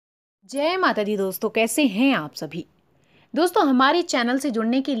जय माता दी दोस्तों, कैसे हैं आप सभी। दोस्तों, हमारे चैनल से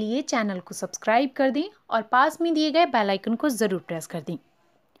जुड़ने के लिए चैनल को सब्सक्राइब कर दें और पास में दिए गए बेल आइकन को ज़रूर प्रेस कर दें।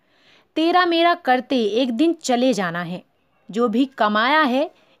 तेरा मेरा करते एक दिन चले जाना है, जो भी कमाया है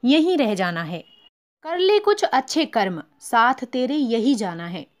यहीं रह जाना है। कर ले कुछ अच्छे कर्म, साथ तेरे यही जाना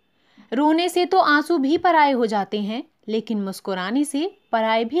है। रोने से तो आंसू भी पराए हो जाते हैं, लेकिन मुस्कुराने से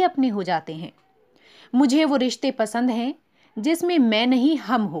पराए भी अपने हो जाते हैं। मुझे वो रिश्ते पसंद हैं जिसमें मैं नहीं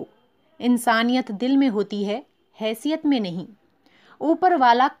हम हो। इंसानियत दिल में होती है, हैसियत में नहीं। ऊपर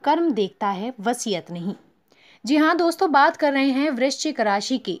वाला कर्म देखता है, वसीयत नहीं। जी हाँ दोस्तों, बात कर रहे हैं वृश्चिक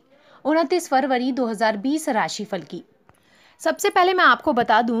राशि की 29 फरवरी 2020 राशिफल की। सबसे पहले मैं आपको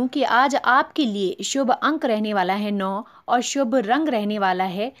बता दूं कि आज आपके लिए शुभ अंक रहने वाला है 9 और शुभ रंग रहने वाला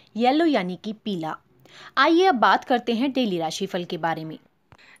है येलो यानी कि पीला। आइए अब बात करते हैं डेली राशिफल के बारे में।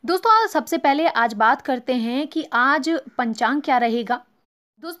 दोस्तों, सबसे पहले आज बात करते हैं कि आज पंचांग क्या रहेगा।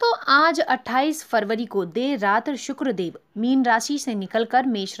 दोस्तों, आज 28 फरवरी को देर रात शुक्रदेव मीन राशि से निकलकर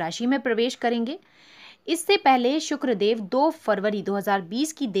मेष राशि में प्रवेश करेंगे। इससे पहले शुक्रदेव 2 फरवरी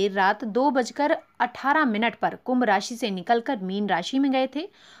 2020 की देर रात 2:18 पर कुंभ राशि से निकलकर मीन राशि में गए थे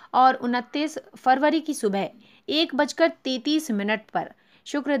और 29 फरवरी की सुबह 1:33 पर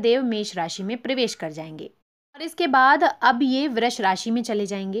शुक्रदेव मेष राशि में प्रवेश कर जाएंगे और इसके बाद अब ये वृष राशि में चले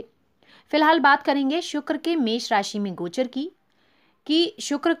जाएंगे। फिलहाल बात करेंगे शुक्र के मेष राशि में गोचर की कि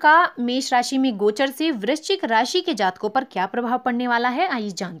शुक्र का मेष राशि में गोचर से वृश्चिक राशि के जातकों पर क्या प्रभाव पड़ने वाला है, आइए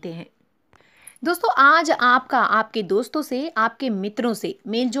जानते हैं। दोस्तों, आज आपका आपके दोस्तों से, आपके मित्रों से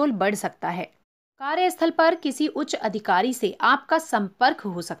मेलजोल बढ़ सकता है। कार्यस्थल पर किसी उच्च अधिकारी से आपका संपर्क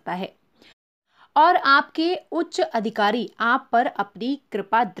हो सकता है और आपके उच्च अधिकारी आप पर अपनी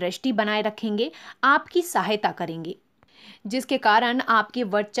कृपा दृष्टि बनाए रखेंगे, आपकी सहायता करेंगे, जिसके कारण आपके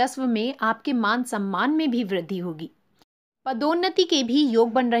वर्चस्व में, आपके मान सम्मान में भी वृद्धि होगी। पदोन्नति के भी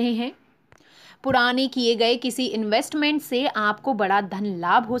योग बन रहे हैं। पुराने किए गए किसी इन्वेस्टमेंट से आपको बड़ा धन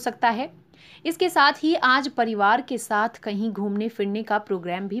लाभ हो सकता है। इसके साथ ही आज परिवार के साथ कहीं घूमने फिरने का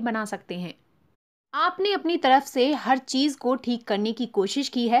प्रोग्राम भी बना सकते हैं। आपने अपनी तरफ से हर चीज को ठीक करने की कोशिश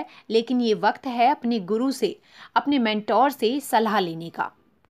की है, लेकिन ये वक्त है अपने गुरु से, अपने मेंटोर से सलाह लेने का।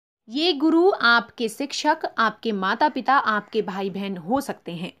 ये गुरु आपके शिक्षक, आपके माता पिता, आपके भाई बहन हो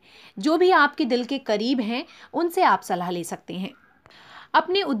सकते हैं। जो भी आपके दिल के करीब हैं, उनसे आप सलाह ले सकते हैं।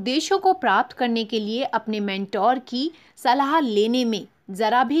 अपने उद्देश्यों को प्राप्त करने के लिए अपने मेंटोर की सलाह लेने में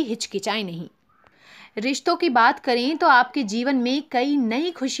ज़रा भी हिचकिचाएं नहीं। रिश्तों की बात करें तो आपके जीवन में कई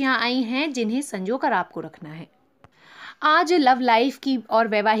नई खुशियां आई हैं, जिन्हें संजोकर आपको रखना है। आज लव लाइफ की और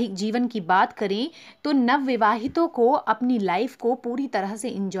वैवाहिक जीवन की बात करें तो नव विवाहितों को अपनी लाइफ को पूरी तरह से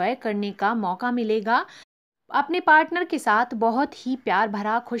एंजॉय करने का मौका मिलेगा। अपने पार्टनर के साथ बहुत ही प्यार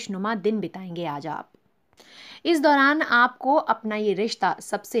भरा खुशनुमा दिन बिताएंगे आज आप। इस दौरान आपको अपना ये रिश्ता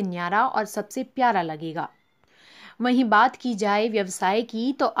सबसे न्यारा और सबसे प्यारा लगेगा। वहीं बात की जाए व्यवसाय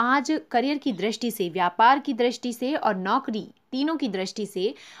की तो आज करियर की दृष्टि से, व्यापार की दृष्टि से और नौकरी, तीनों की दृष्टि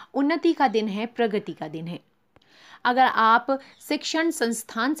से उन्नति का दिन है, प्रगति का दिन है। अगर आप शिक्षण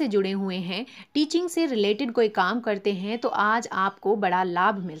संस्थान से जुड़े हुए हैं, टीचिंग से रिलेटेड कोई काम करते हैं, तो आज आपको बड़ा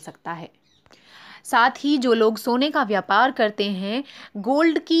लाभ मिल सकता है। साथ ही जो लोग सोने का व्यापार करते हैं,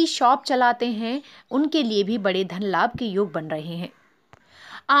 गोल्ड की शॉप चलाते हैं, उनके लिए भी बड़े धन लाभ के योग बन रहे हैं।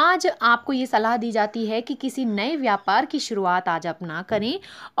 आज आपको ये सलाह दी जाती है कि किसी नए व्यापार की शुरुआत आज आप ना करें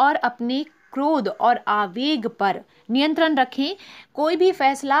और अपने क्रोध और आवेग पर नियंत्रण रखें। कोई भी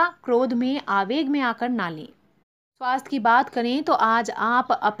फैसला क्रोध में, आवेग में आकर ना लें। स्वास्थ्य की बात करें तो आज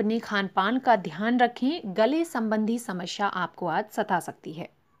आप अपने खान पान का ध्यान रखें। गले संबंधी समस्या आपको आज सता सकती है।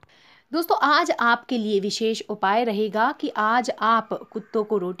 दोस्तों, आज आपके लिए विशेष उपाय रहेगा कि आज आप कुत्तों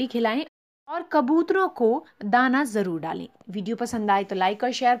को रोटी खिलाएं और कबूतरों को दाना जरूर डालें। वीडियो पसंद आए तो लाइक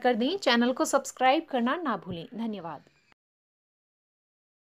और शेयर कर दें। चैनल को सब्सक्राइब करना ना भूलें। धन्यवाद।